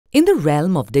In the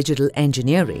realm of digital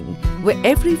engineering, where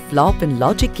every flop in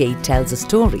logic gate tells a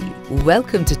story,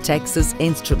 welcome to Texas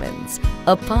Instruments,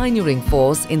 a pioneering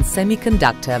force in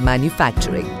semiconductor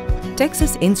manufacturing.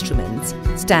 Texas Instruments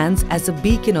stands as a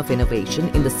beacon of innovation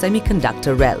in the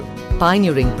semiconductor realm,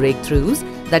 pioneering breakthroughs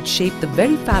that shape the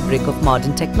very fabric of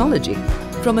modern technology.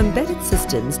 From embedded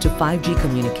systems to 5G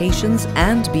communications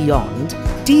and beyond,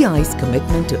 TI's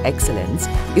commitment to excellence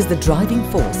is the driving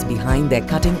force behind their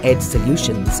cutting-edge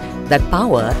solutions that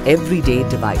power everyday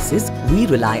devices we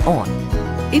rely on.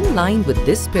 In line with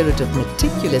this spirit of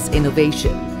meticulous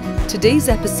innovation, today's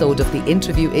episode of the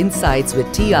Interview Insights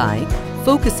with TI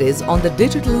focuses on the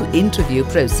digital interview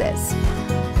process.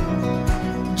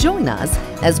 Join us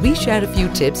as we share a few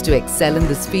tips to excel in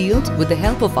this field with the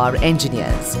help of our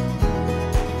engineers.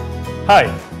 Hi,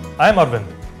 I'm Arvind,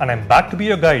 and I'm back to be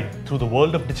your guide through the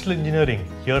world of digital engineering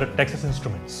here at Texas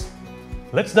Instruments.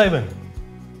 Let's dive in.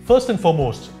 First and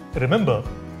foremost, remember,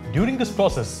 during this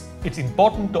process, it's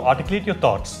important to articulate your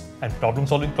thoughts and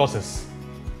problem-solving process.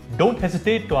 Don't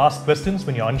hesitate to ask questions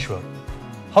when you're unsure.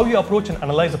 How you approach and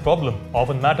analyze a problem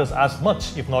often matters as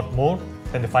much, if not more,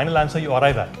 than the final answer you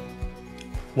arrive at.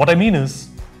 What I mean is,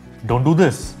 don't do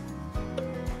this.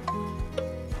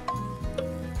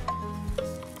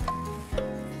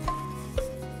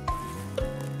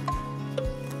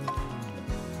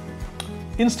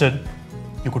 Instead,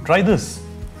 you could try this.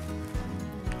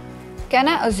 Can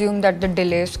I assume that the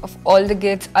delays of all the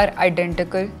gates are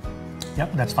identical?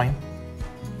 Yep, that's fine.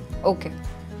 Okay.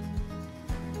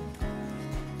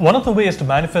 One of the ways to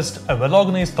manifest a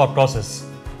well-organized thought process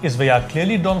is via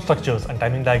clearly drawn structures and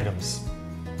timing diagrams.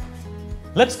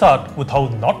 Let's start with how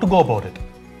not to go about it.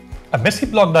 A messy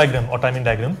block diagram or timing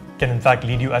diagram can in fact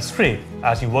lead you astray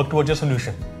as you work towards your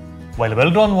solution, while a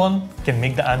well-drawn one can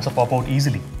make the answer pop out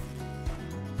easily.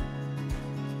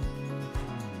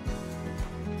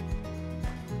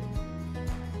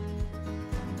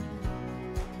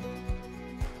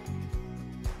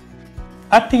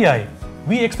 At TI,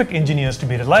 we expect engineers to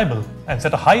be reliable and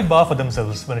set a high bar for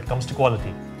themselves when it comes to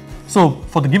quality. So,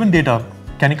 for the given data,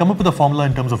 can you come up with a formula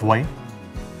in terms of y?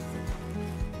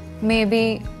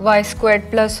 Maybe y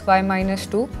squared plus y minus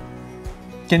 2?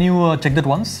 Can you check that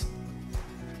once?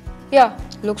 Yeah,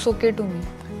 looks okay to me.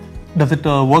 Does it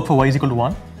work for y is equal to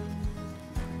 1?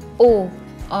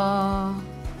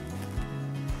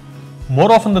 More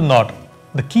often than not,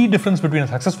 the key difference between a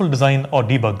successful design or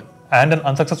debug and an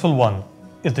unsuccessful one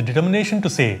is the determination to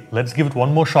say, let's give it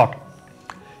one more shot.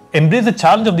 Embrace the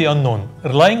challenge of the unknown,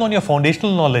 relying on your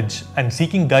foundational knowledge and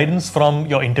seeking guidance from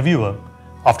your interviewer.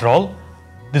 After all,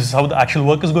 this is how the actual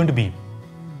work is going to be.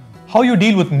 How you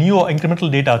deal with new or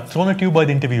incremental data thrown at you by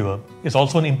the interviewer is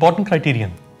also an important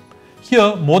criterion.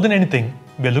 Here, more than anything,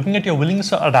 we are looking at your willingness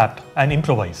to adapt and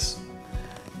improvise.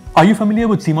 Are you familiar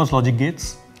with CMOS logic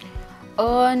gates?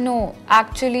 No.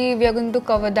 Actually, we are going to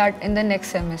cover that in the next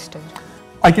semester.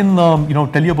 I can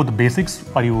tell you about the basics.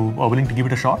 Are you willing to give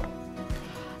it a shot?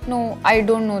 No, I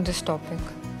don't know this topic.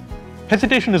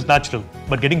 Hesitation is natural,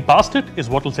 but getting past it is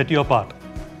what will set you apart.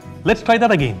 Let's try that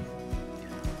again.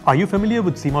 Are you familiar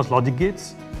with CMOS logic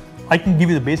gates? I can give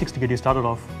you the basics to get you started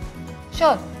off.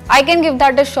 Sure, I can give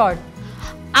that a shot.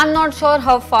 I'm not sure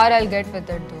how far I'll get with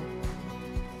it though.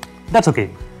 That's okay.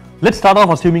 Let's start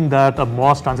off assuming that a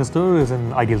MOS transistor is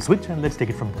an ideal switch, and let's take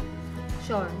it from there.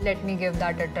 Sure, let me give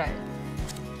that a try.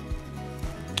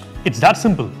 It's that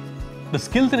simple. The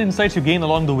skills and insights you gain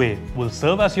along the way will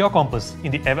serve as your compass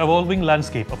in the ever-evolving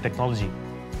landscape of technology.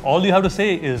 All you have to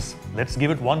say is, let's give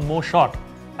it one more shot,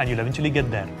 and you'll eventually get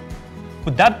there.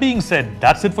 With that being said,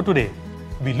 that's it for today.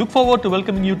 We look forward to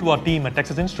welcoming you to our team at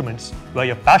Texas Instruments, where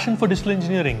your passion for digital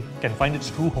engineering can find its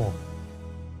true home.